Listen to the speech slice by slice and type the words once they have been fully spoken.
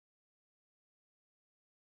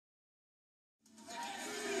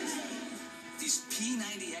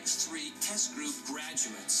P90X3 test group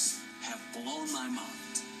graduates have blown my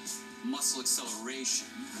mind. Muscle acceleration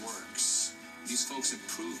works. These folks have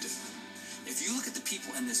proved it. If you look at the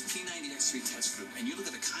people in this P90X3 test group and you look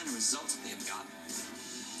at the kind of results that they have gotten,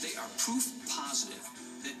 they are proof positive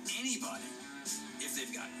that anybody, if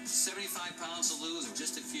they've got 75 pounds to lose or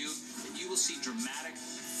just a few, that you will see dramatic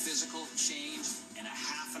physical change in a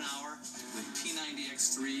half an hour with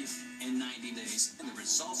P90X3 in 90 days. And the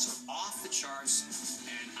results are off the charts,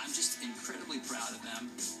 and I'm just incredibly proud of them.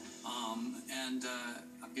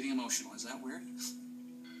 I'm getting emotional. Is that weird?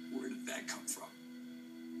 Where did that come from?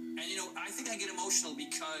 And, I think I get emotional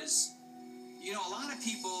because, a lot of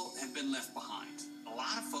people have been left behind. A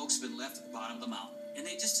lot of folks have been left at the bottom of the mountain. And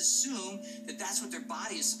they just assume that that's what their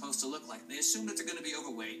body is supposed to look like. They assume that they're going to be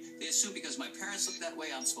overweight. They assume because my parents look that way,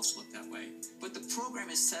 I'm supposed to look that way. But the program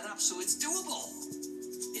is set up so it's doable.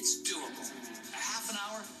 It's doable. A half an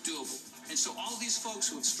hour, doable. And so all these folks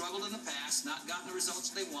who have struggled in the past, not gotten the results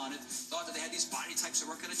they wanted, thought that they had these body types that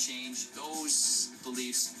weren't going to change, those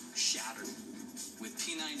beliefs shattered. With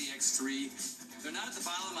P90X3, they're not at the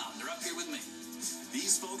bottom of the mountain. They're up here with me.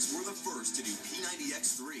 These folks were the first to do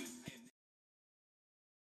P90X3.